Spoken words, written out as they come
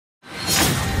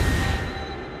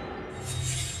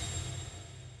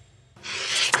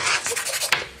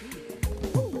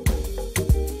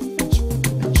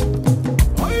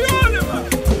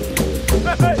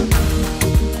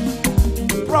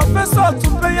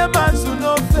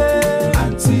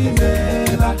Auntie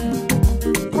Mela.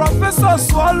 Professor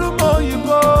Swallow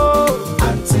Moyibo.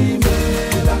 Auntie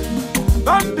Mela.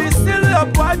 Bambi still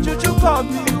up what you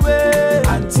come away.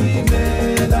 Auntie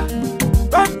Mela.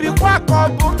 Bambi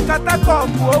Quacobu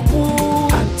Katakobu.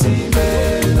 Auntie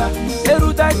Mela.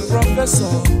 Erudite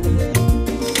Professor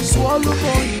Swallow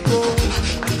Moyibo.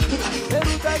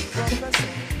 Erudite Professor.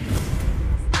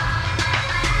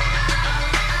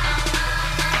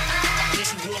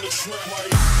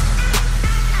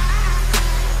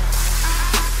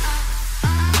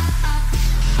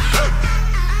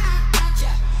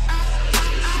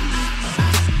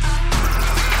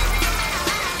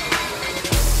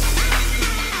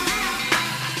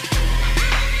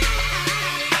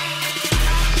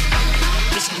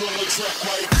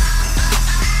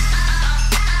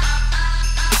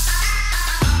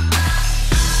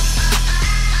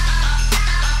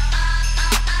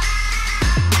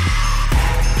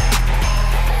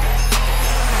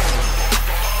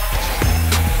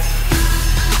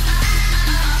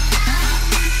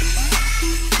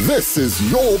 This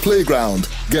is your playground.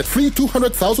 Get free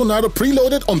 200,000 Naira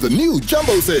preloaded on the new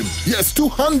Jumbo SIM. Yes,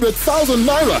 200,000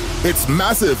 Naira. It's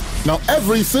massive. Now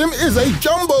every SIM is a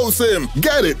Jumbo SIM.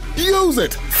 Get it, use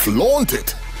it, flaunt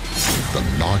it. The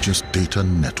largest data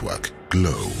network,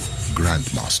 Glow,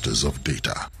 grandmasters of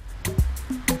data.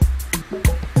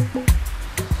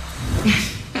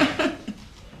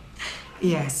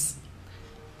 Yes.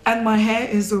 And my hair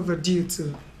is overdue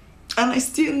too. And I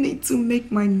still need to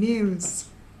make my nails.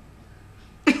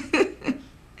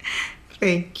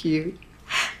 Thank you.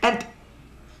 And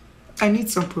I need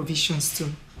some provisions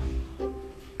too.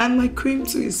 And my cream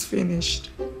too is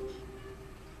finished.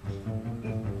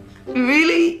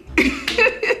 Really?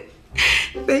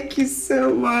 Thank you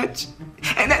so much.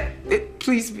 And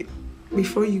please,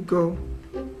 before you go,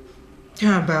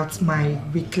 how about my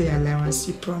weekly allowance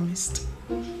you promised?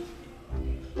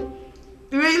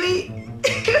 Really?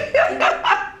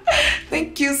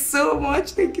 Thank you so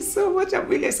much. Thank you so much. I'm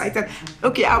really excited.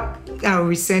 Okay, I'll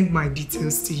resend my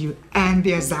details to you and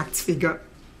the exact figure.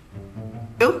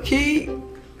 Okay.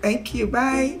 Thank you.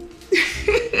 Bye.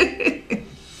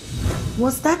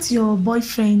 Was that your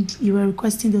boyfriend you were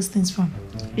requesting those things from?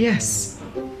 Yes.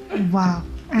 Wow.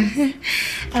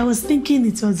 I was thinking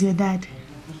it was your dad.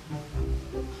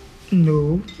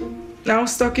 No. I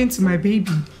was talking to my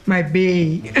baby. My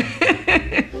bae.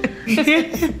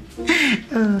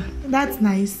 Oh, that's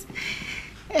nice.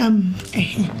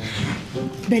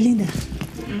 Belinda,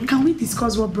 can we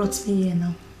discuss what brought me here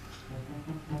now?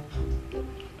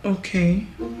 Okay.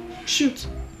 Shoot.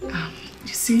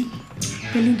 You see,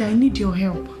 Belinda, I need your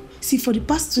help. See, for the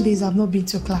past 2 days, I've not been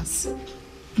to class.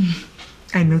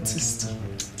 I noticed.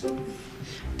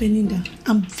 Belinda,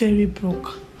 I'm very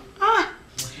broke.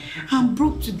 I'm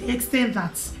broke to the extent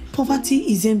that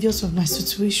poverty is envious of my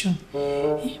situation.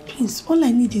 Please, all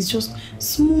I need is just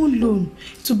small loan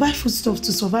to buy foodstuff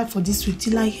to survive for this week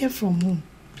till I hear from home.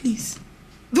 Please.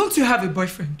 Don't you have a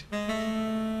boyfriend?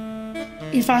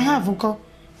 If I have, Oko,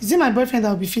 is it my boyfriend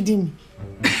that will be feeding me?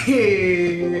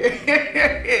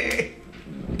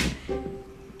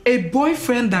 A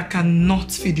boyfriend that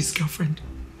cannot feed his girlfriend.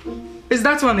 Is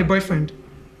that one a boyfriend?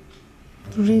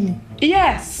 Really?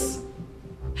 Yes.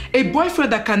 A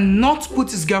boyfriend that cannot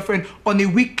put his girlfriend on a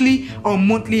weekly or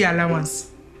monthly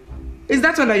allowance. Is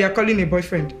that one that you're calling a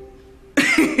boyfriend?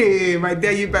 My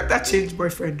dear, you better change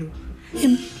boyfriend though.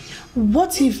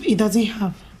 What if he doesn't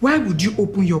have? Why would you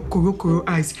open your koro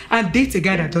eyes and date a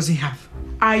guy that doesn't have?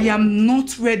 I am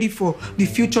not ready for the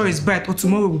future is bright or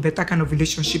tomorrow will be better kind of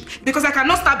relationship because I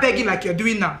cannot start begging like you're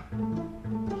doing now.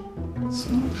 It's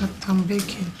not that I'm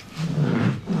begging.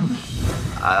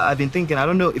 I've been thinking, I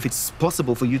don't know if it's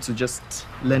possible for you to just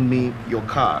lend me your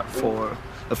car for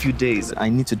a few days. I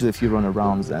need to do a few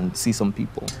runarounds and see some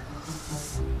people.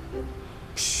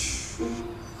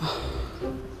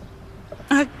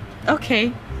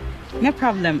 Okay, no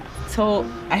problem. So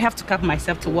I have to cut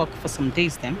myself to work for some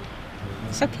days then.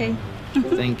 It's okay.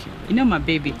 Thank you. You know my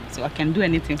baby, so I can do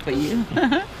anything for you.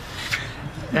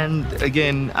 And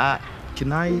again,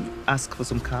 can I ask for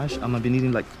some cash? I'm gonna be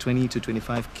needing like 20 to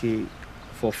 25K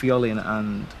for fueling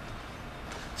and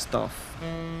stuff.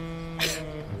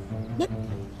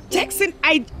 Jackson,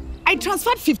 I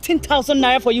transferred 15,000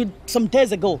 naira for you some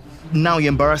days ago. Now you're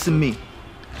embarrassing me.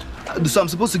 So I'm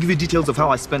supposed to give you details of how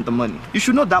I spent the money. You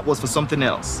should know that was for something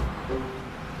else.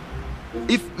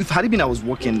 If had it been I was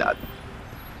working that.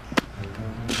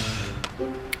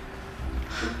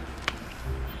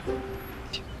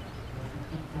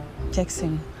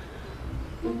 Jackson,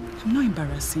 I'm not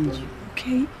embarrassing you,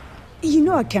 okay? You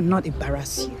know I cannot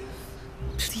embarrass you.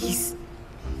 Please.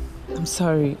 I'm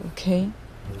sorry, okay?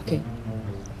 Okay.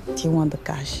 Do you want the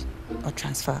cash or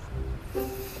transfer?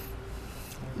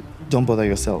 Don't bother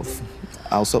yourself.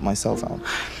 I'll sort myself out.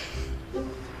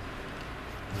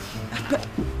 But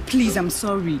please, I'm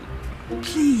sorry.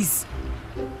 Please.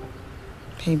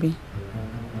 Baby.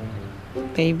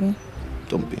 Baby.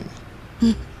 Don't be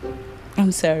me.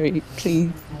 I'm sorry,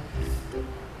 please.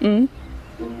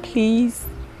 Please.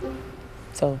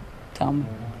 So, Tom,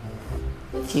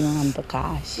 do you want the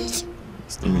cash?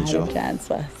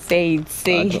 Transfer. Say it,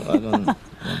 say it. I don't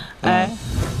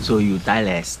So you dial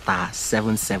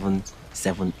 *777#.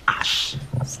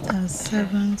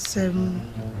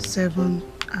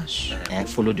 *777#.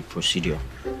 Follow the procedure.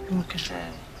 Okay.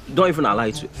 Don't even allow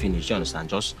it to finish, you understand?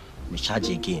 Just recharge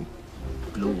again.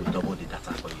 Glow will double the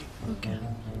data for you. Okay.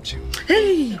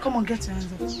 Hey, come on, get your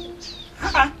hands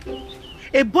up.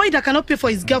 A boy that cannot pay for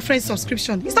his girlfriend's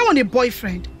subscription, is that one a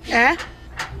boyfriend? Eh?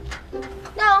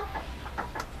 No.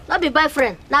 Not be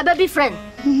boyfriend, not baby friend.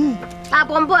 A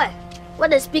bomb boy. What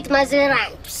they speak Nigerian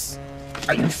rhymes.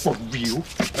 Are you for real?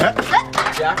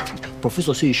 Yeah.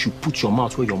 Professor says you should put your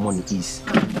mouth where your money is.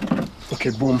 Okay,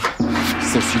 boom.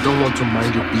 Since you don't want to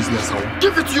mind your business, I'll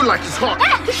give it to you like it's hot.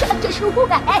 Hey,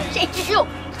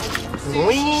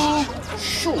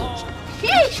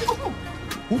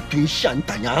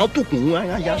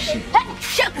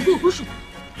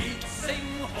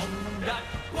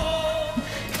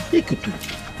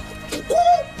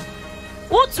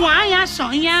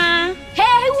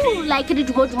 who like the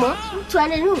Jumoke?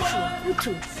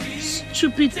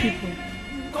 Stupid people.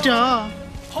 Duh.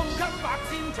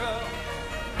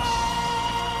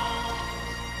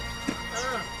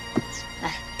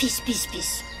 Peace.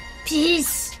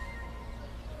 Peace.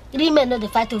 Real men know the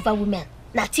fight over women.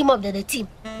 Now team up the team.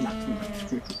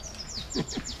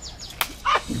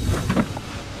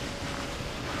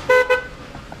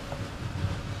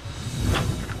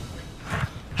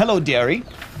 Hello, dearie.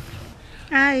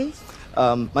 Hi.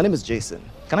 My name is Jason.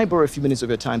 Can I borrow a few minutes of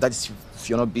your time? That is if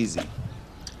you're not busy.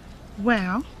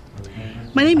 Well,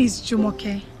 my name is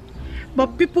Jumoke,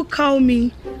 but people call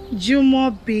me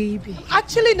Jumo Baby.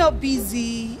 Actually not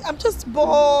busy. I'm just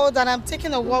bored and I'm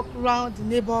taking a walk around the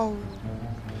neighborhood.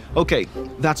 Okay,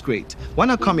 that's great. Why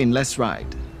not come in? Let's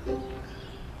ride.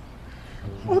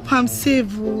 Hope I'm safe.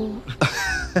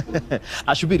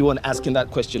 I should be the one asking that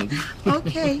question.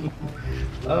 Okay.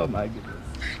 Oh my goodness.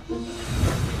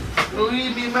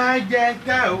 Orí mi máa jẹ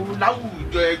ká o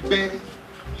láwùjọ ẹgbẹ́.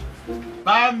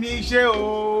 Bá mi ṣe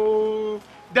o,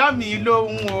 dá mi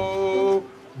lóhùn o,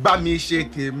 bá mi ṣe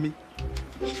tèmi.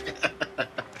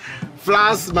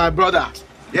 Flas, my brother,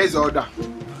 here's the order.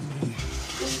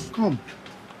 Come,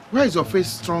 why is your face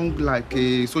strong like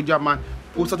a soldier man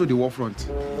posted to the war front?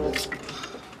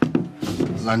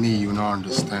 Lani, you will not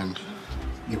understand.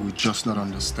 You will just not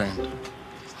understand.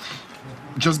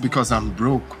 Just because I'm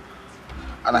broke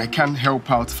and I can't help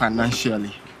out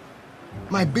financially,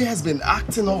 my bae has been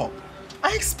acting up.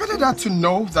 I expected her to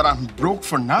know that I'm broke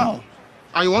for now.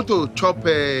 And you want to chop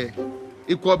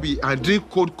Ikwobi and drink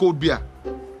cold beer?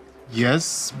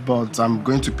 Yes, but I'm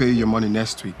going to pay you your money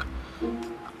next week.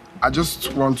 I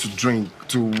just want to drink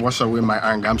to wash away my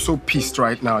anger. I'm so pissed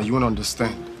right now, you won't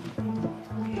understand.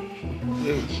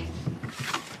 Yes.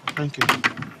 Thank you.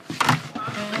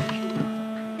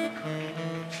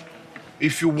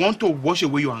 If you want to wash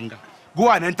away your anger, go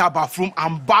and enter bathroom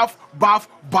and bath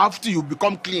till you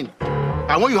become clean.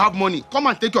 And when you have money, come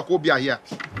and take your cold beer here.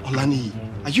 Olani,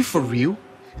 are you for real?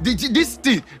 This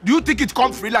thing, do you think it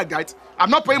comes free like that?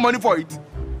 I'm not paying money for it.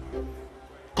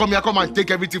 Come here, come and take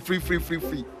everything free.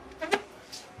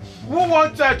 Who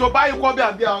wants to buy you cold beer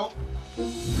and beer?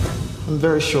 I'm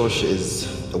very sure she's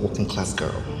a working class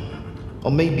girl.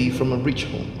 Or maybe from a rich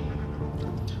home.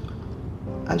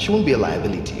 And she won't be a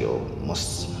liability or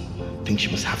must think she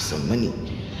must have some money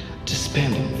to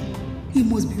spend on me. He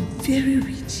must be very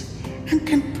rich and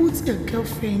can put a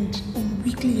girlfriend on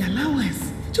weekly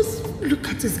allowance. Just look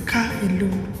at his car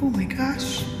alone. Oh my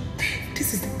gosh.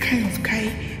 This is the kind of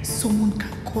guy someone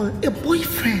can call a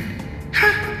boyfriend.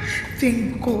 Ha!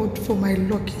 Thank God for my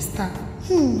lucky star.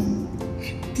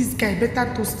 This guy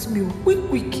better toast me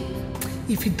quick.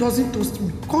 If he doesn't toast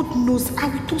me, God knows I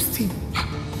will toast him.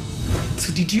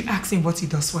 So did you ask him what he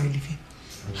does for a living?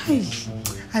 Hey,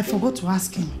 I forgot to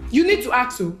ask him. You need to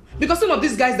ask so, because some of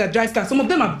these guys that drive cars, some of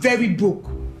them are very broke.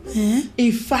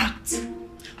 In fact,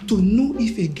 to know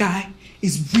if a guy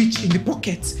is rich in the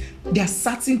pocket, there are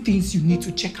certain things you need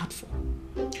to check out for.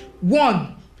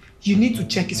 One, you need to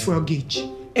check his fuel gauge.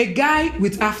 A guy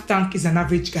with half tank is an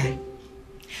average guy.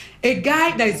 A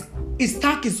guy that his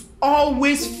tank is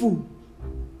always full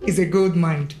is a gold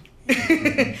mine.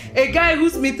 A guy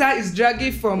whose meter is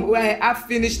dragging from where I have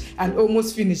finished and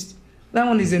almost finished, that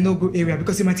one is a no-go area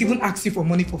because he might even ask you for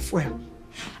money for fuel.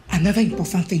 Another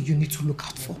important thing you need to look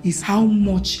out for is how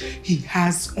much he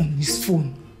has on his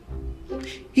phone.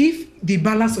 If the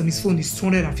balance on his phone is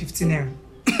 250 naira,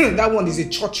 that one is a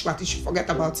church rat, you should forget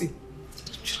about it.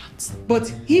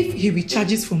 But if he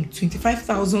recharges from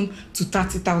 25,000 to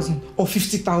 30,000 or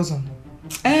 50,000,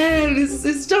 and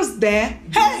it's just there,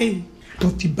 hey!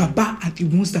 But the Baba are the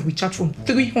ones that recharge from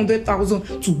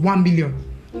 300,000 to 1 million.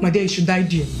 My dear, you should die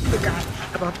there. Look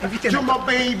about everything. Jumoke,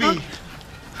 baby!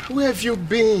 Where have you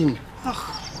been?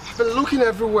 I've been looking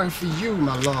everywhere for you,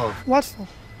 my love. What for?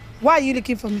 Why are you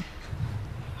looking for me?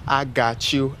 I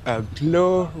got you a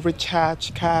Glow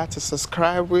recharge card to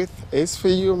subscribe with. It's for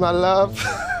you, my love.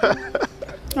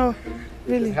 Oh,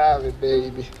 really? Have it,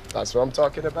 baby. That's what I'm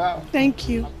talking about. Thank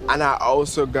you. And I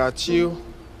also got you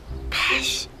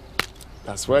cash.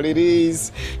 That's what it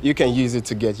is. You can use it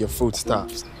to get your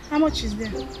foodstuffs. How much is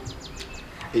there?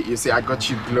 You see, I got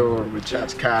you Glow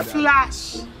recharge card.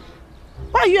 Flash.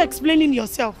 Why are you explaining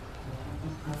yourself?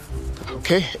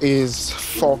 Okay, is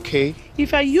 4K.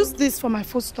 If I use this for my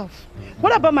foodstuff,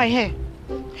 what about my hair?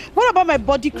 What about my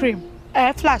body cream?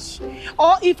 Flash.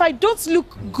 Or if I don't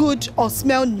look good or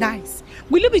smell nice,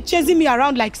 will you be chasing me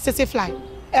around like Sese fly?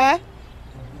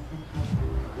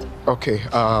 Okay,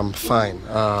 fine.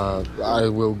 I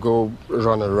will go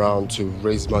run around to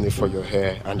raise money for your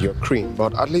hair and your cream,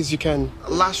 but at least you can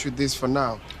lash with this for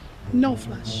now. No,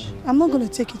 Flash. I'm not going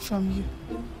to take it from you.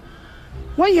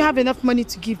 When you have enough money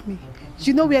to give me,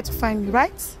 you know where to find me,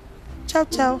 right? Ciao,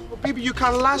 ciao. Oh, baby, you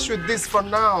can lash with this for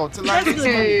now till I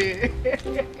raise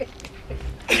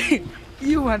money.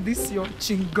 You and this your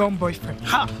chingum boyfriend.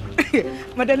 Ha!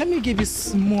 Madam, let me give you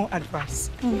small advice.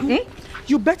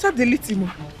 You better delete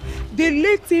him.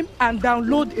 Delete him and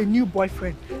download a new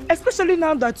boyfriend. Especially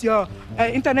now that your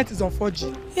internet is on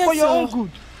 4G. Yes, for your own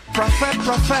good. Professor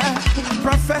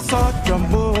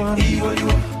Johnbull.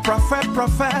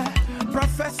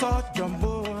 Professor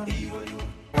Johnbull.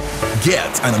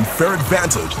 Get an unfair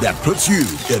advantage that puts you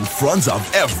in front of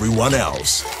everyone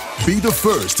else. Be the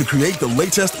first to create the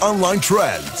latest online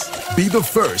trends. Be the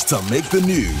first to make the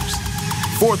news.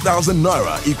 4,000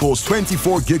 Naira equals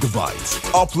 24 gigabytes.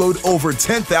 Upload over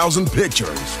 10,000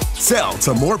 pictures. Sell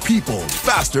to more people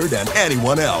faster than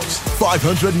anyone else.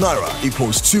 500 Naira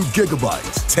equals 2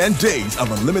 gigabytes. 10 days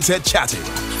of unlimited chatting.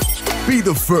 Be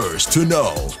the first to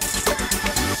know.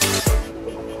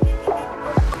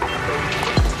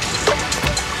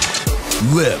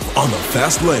 Live on the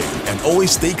fast lane and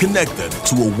always stay connected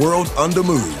to a world on the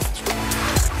move.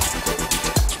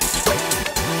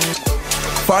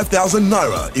 5,000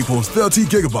 Naira equals 30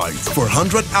 gigabytes for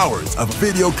 100 hours of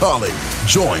video calling.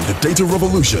 Join the data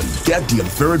revolution. Get the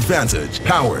unfair advantage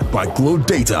powered by Glow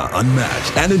Data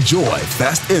Unmatched and enjoy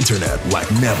fast internet like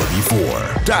never before.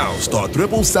 Dial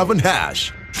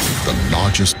 *777#. The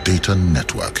largest data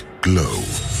network, Glow,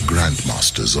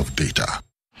 grandmasters of data.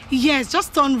 Yes,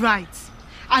 just turn right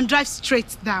and drive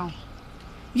straight down.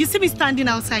 You see me standing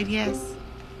outside, yes?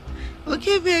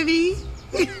 Okay, baby.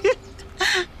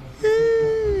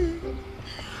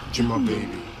 Jumoke, baby.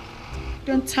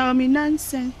 Don't tell me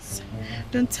nonsense.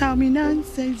 Don't tell me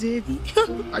nonsense, baby.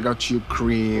 I got you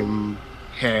cream,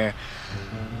 hair,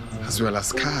 as well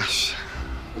as cash.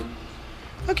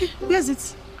 Okay, where's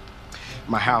it?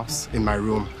 My house, in my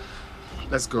room.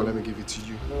 Let's go, let me give it to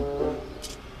you.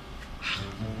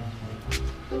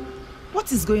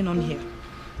 What is going on here?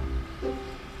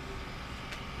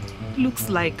 Looks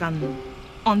like an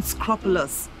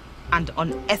unscrupulous and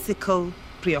unethical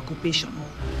preoccupation.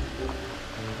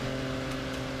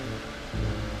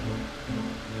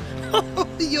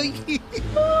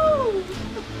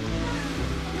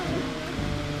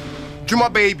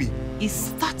 Jumoke, baby.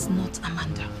 Is that not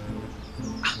Amanda?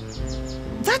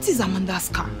 That is Amanda's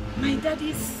car. My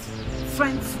daddy's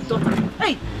friend's daughter.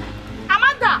 Hey,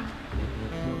 Amanda!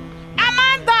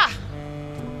 Amanda!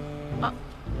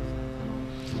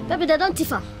 Baby, they don't tiff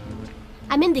her.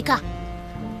 I'm in the car.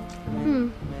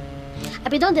 I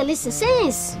be done the listen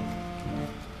since.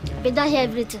 I be done hear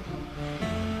everything.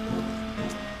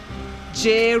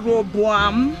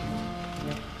 Jeroboam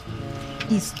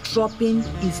is dropping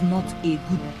is not a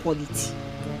good quality.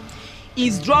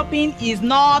 Is dropping is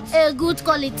not a good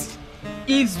quality.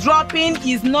 Is dropping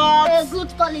is not a good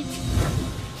quality.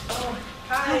 Oh,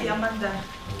 hi, Amanda.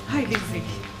 Hi, Lizzie.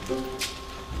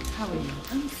 How are you?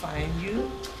 I'm fine.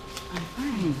 You? I'm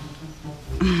fine.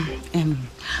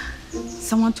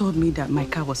 Someone told me that my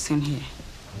car was sent here.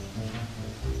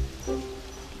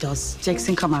 Does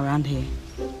Jackson come around here?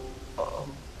 Oh,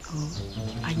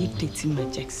 are you dating my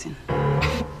Jackson?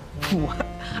 What?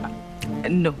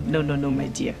 No, my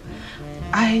dear.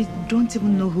 I don't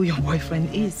even know who your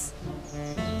boyfriend is.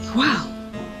 Wow,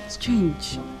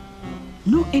 strange.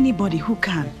 Know anybody who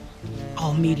can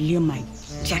or may lure my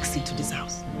Jackson to this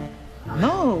house?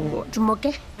 No.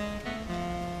 Jumoke?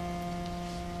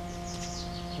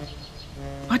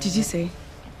 What did you say?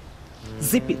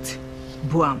 Zip it,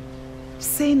 Buam.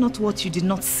 Say not what you did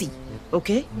not see,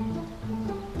 okay?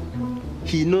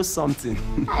 He knows something.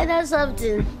 I know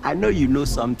something. I know you know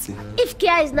something. If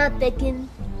care is not taken,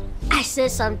 I say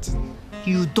something.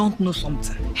 You don't know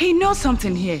something. He knows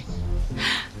something here.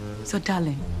 So,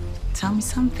 darling, tell me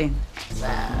something.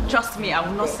 Trust me, I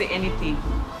will not say anything.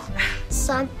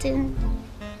 Something.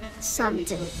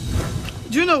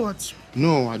 Do you know what?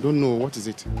 No, I don't know. What is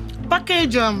it?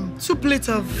 Package 2 plates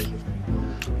of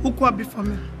ukwabi for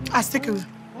me. I'll take away.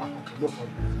 Do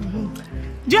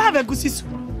you have a goosey soup?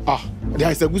 Ah,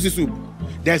 there is a goosey soup.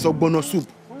 There is ogbono soup.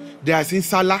 There is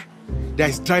insala. There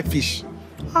is dry fish.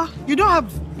 Ah, you don't have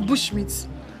bushmeat?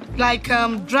 Like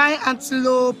dry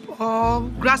antelope or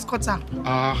grass cutter?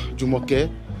 Ah, Jumoke,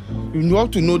 you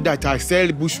have to know that I sell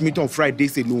bushmeat on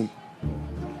Fridays alone.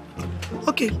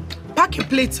 Okay, pack a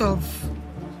plate of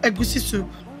egusi soup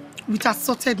with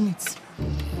assorted meat.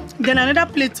 Then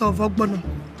another plate of ogbono.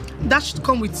 That should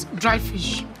come with dry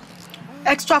fish.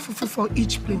 Extra fufu for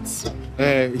each plate.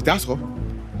 That's all.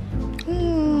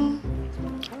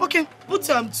 Okay, put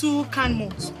 2 canned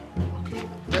malts.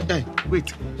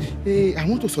 Wait. I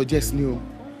want to suggest new.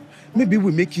 Maybe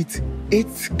we make it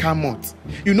 8 canned malts.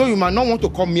 You know you might not want to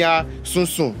come here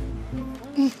soon.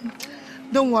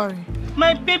 Don't worry.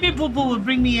 My baby boo-boo will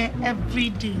bring me here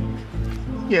every day.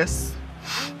 Yes.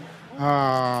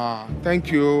 Ah,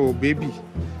 thank you, baby.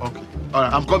 Okay. All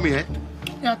right, I'm coming, eh?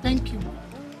 Yeah, thank you.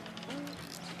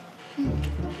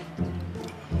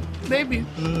 Baby.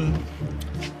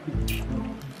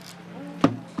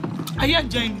 Are you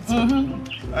enjoying it? So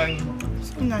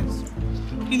nice.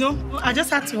 You know, I just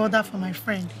had to order for my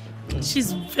friend.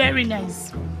 She's very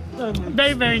nice.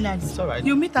 Very, very nice. It's all right.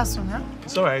 You meet her soon, huh?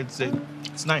 It's all right.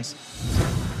 It's nice.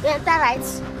 We enter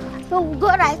right. We'll go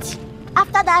right.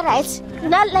 After that right,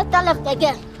 now left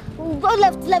again. We'll go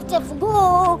left,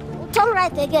 go turn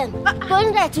right again.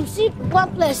 Going right, you see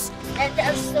one place. And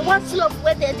there's one slope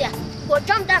where they're there. We'll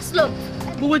jump that slope.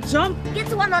 We will jump? Get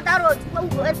to one other road. When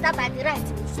we go enter by the right.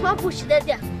 Small push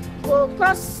there. We'll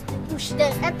cross, push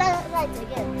there, enter right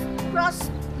again. Cross,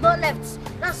 go left.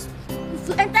 That's, if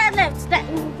you enter left, then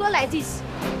we'll go like this.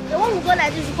 The one will go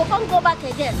like this, we'll go back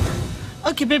again.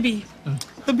 Okay, baby.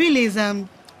 The bill is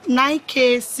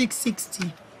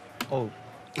 9K660. Oh.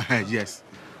 Yes.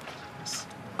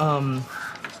 I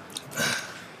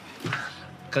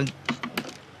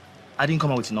didn't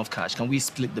come out with enough cash. Can we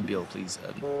split the bill, please?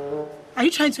 Are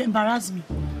you trying to embarrass me?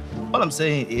 All I'm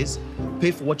saying is,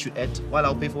 pay for what you ate while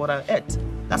I'll pay for what I ate.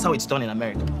 That's how it's done in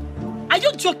America. Are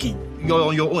you joking? You're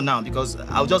on your own now because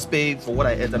I'll just pay for what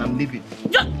I ate and I'm leaving.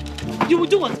 You will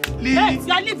do what? Leave. Hey,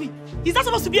 you are leaving. Is that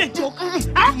supposed to be a joke?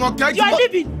 Jumoke, you are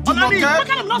leaving. What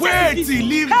kind of nonsense is this?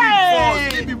 Leave him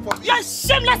first. Leave him first. You're a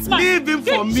shameless man. Leave him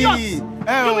for me. You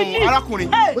will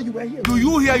leave. Hey. Do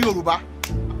you hear Yoruba?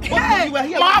 Hey.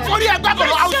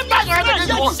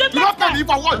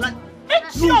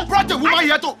 You brought a woman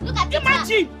here to...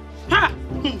 Imagine.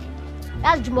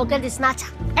 That's Jumoke the snatcher.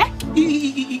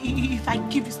 If I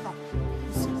give you stuff.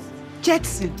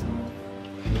 Jackson.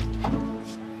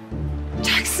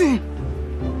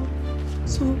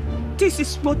 So, this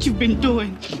is what you've been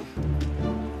doing.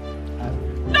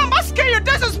 No, I'm asking you,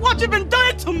 this is what you've been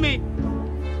doing to me.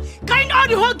 Carrying all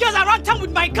the whole girls around town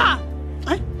with my car.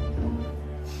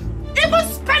 Even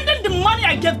spending the money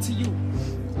I gave to you.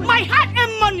 My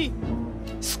hard-earned money.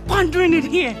 Squandering it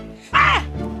here.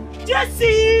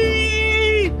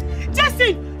 Jesse!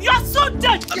 Jesse, you are so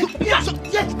dead. You're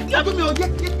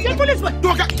policeman.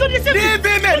 Leave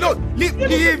him alone.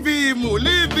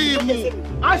 Leave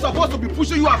him. I'm supposed to be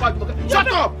pushing you about. Shut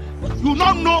up. You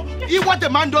don't know what the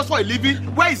man does for a living,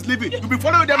 where he's living. You'll be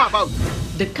following them about.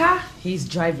 The car he's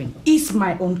driving is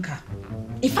my own car.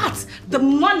 In fact, the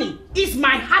money is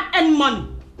my hard-earned money.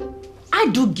 I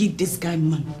do give this guy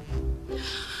money.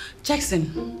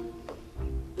 Jackson,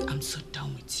 I'm so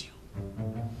done with you.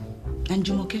 And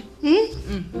Jumoke?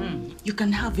 You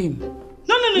can have him.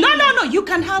 No, you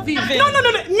can have him. No,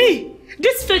 me.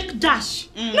 This fake dash.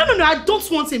 No, I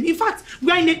don't want him. In fact,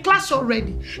 we are in a clash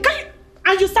already.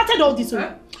 And you started all this,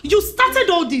 right? You started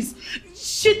all this.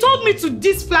 She told me to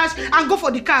disflash and go for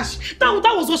the cash.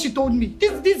 That was what she told me.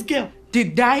 This girl.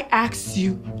 Did I ask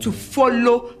you to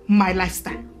follow my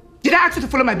lifestyle? Did I ask you to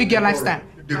follow my big girl lifestyle?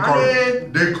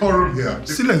 Decorum here.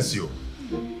 Silencio.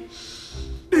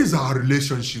 These are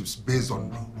relationships based on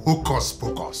hocus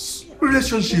pocus.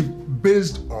 Relationship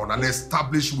based on and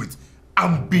established with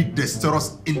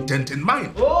ambidextrous intent in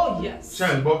mind. Oh, yes.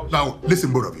 Now,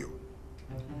 listen, both of you.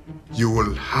 You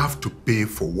will have to pay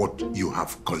for what you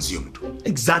have consumed.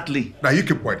 Exactly. Now, you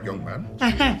keep quiet, young man.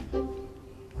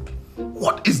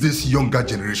 What is this younger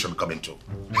generation coming to?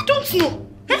 I don't know.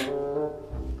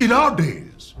 In our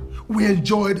days, we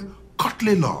enjoyed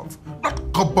courtly love, not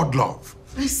cupboard love.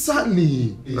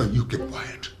 Exactly. Now, you keep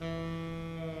quiet.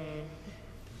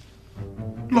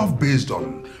 Love based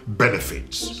on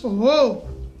benefits. Oh.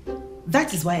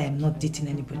 That is why I'm not dating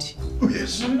anybody. Oh,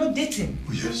 yes. I'm not dating.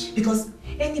 Oh, yes. Because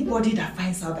anybody that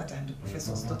finds out that I'm the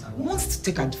professor's daughter wants to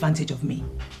take advantage of me.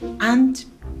 And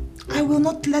I will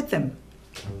not let them.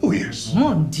 Oh, yes.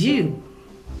 Mon Dieu.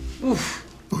 Oof.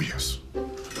 Oh, yes.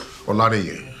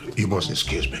 Olade, you must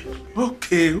excuse me.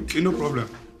 Okay, no problem.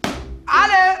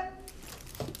 Ale!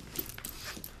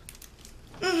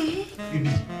 Baby,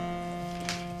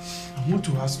 I want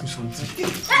to ask you something.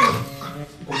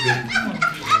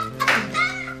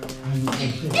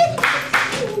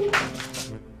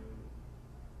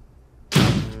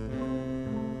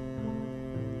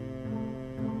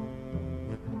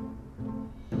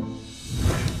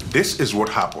 This is what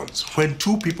happens when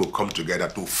two people come together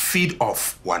to feed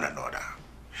off one another.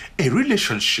 A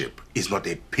relationship is not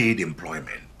a paid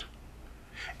employment.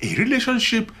 A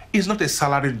relationship is not a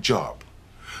salaried job.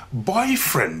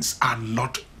 Boyfriends are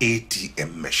not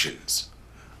ATM machines.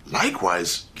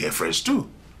 Likewise, girlfriends too.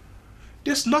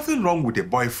 There's nothing wrong with a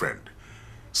boyfriend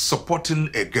supporting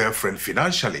a girlfriend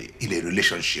financially in a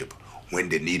relationship when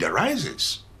the need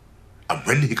arises and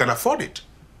when he can afford it.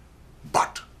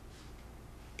 But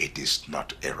it is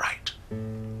not a right.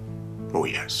 Oh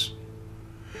yes.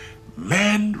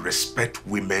 Men respect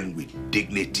women with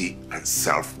dignity and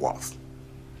self-worth.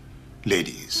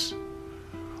 Ladies,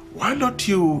 why not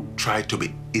you try to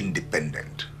be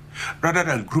independent rather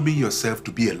than grooming yourself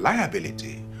to be a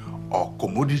liability or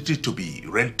commodity to be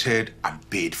rented and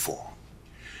paid for?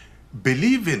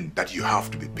 Believing that you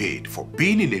have to be paid for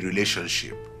being in a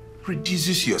relationship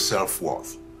reduces your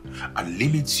self-worth and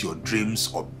limits your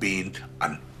dreams of being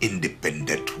an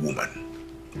independent woman.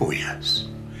 Oh yes,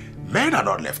 men are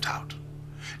not left out.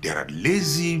 There are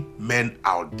lazy men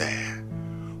out there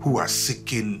who are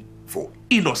seeking for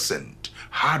innocent,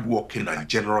 hardworking and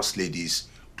generous ladies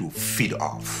to feed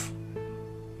off.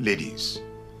 Ladies,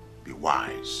 be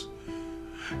wise.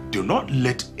 Do not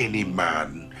let any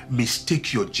man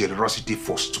mistake your generosity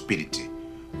for stupidity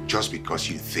just because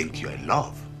you think you're in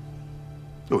love.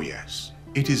 Oh yes,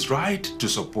 it is right to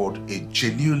support a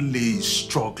genuinely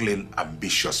struggling,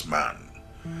 ambitious man,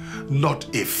 not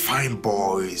a fine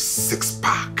boy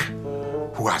six-pack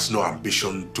who has no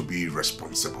ambition to be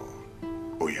responsible.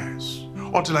 Oh yes.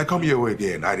 Until I come your way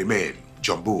again, I remain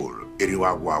Johnbull,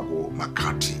 Eriwagwago,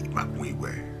 Makati,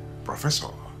 Makwiwe.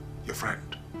 Professor, your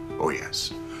friend. Oh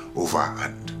yes. Over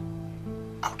and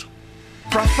out.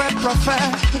 Professor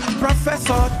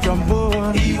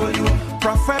Johnbull.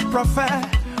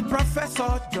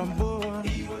 Professor Johnbull.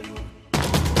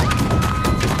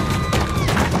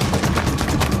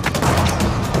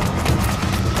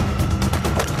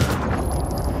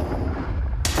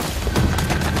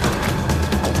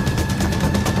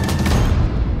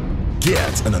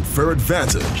 Get an unfair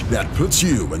advantage that puts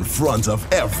you in front of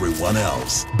everyone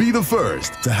else. Be the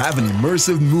first to have an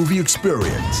immersive movie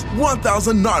experience.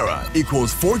 1,000 Naira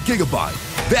equals 4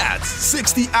 gigabytes. That's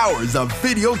 60 hours of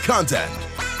video content.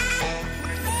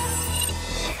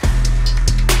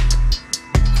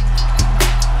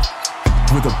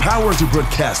 With the power to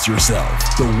broadcast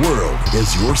yourself, the world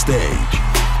is your stage.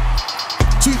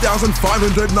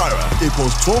 2,500 Naira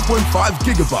equals 12.5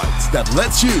 gigabytes that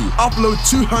lets you upload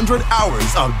 200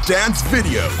 hours of dance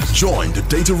videos. Join the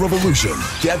data revolution.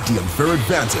 Get the unfair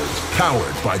advantage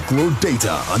powered by Glow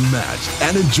Data Unmatched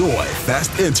and enjoy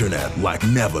fast internet like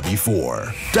never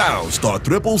before. Dial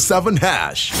 *777#.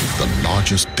 The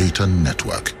largest data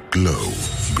network, Glow,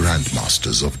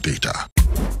 Grandmasters of Data.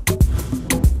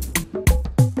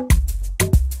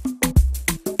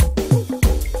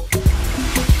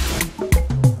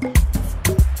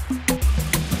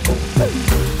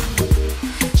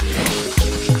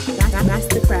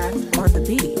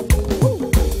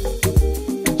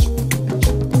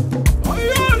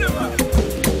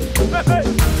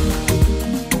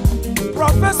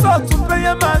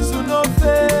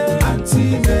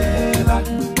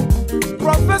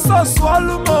 Professor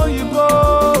Swallow Yibo,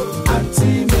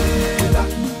 Auntie Mela.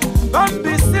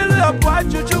 Bambi still up, why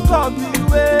you come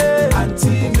away,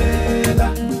 Auntie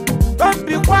Mela.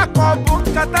 Bambi wako boom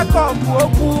kata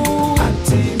kopu,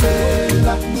 Auntie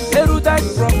Mela. Erudite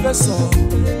Professor,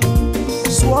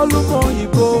 swallow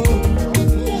moyibo.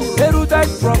 Erudite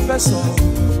Professor,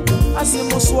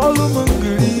 asimo swallow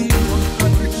mungiri.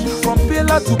 From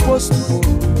pillar to post,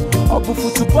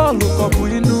 obufu to ball,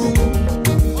 kobuinu.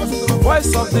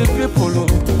 Voice of the people,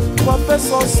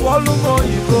 Professor swallow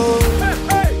moyibo.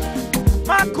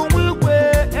 Makumwe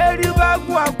eriba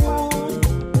guagu.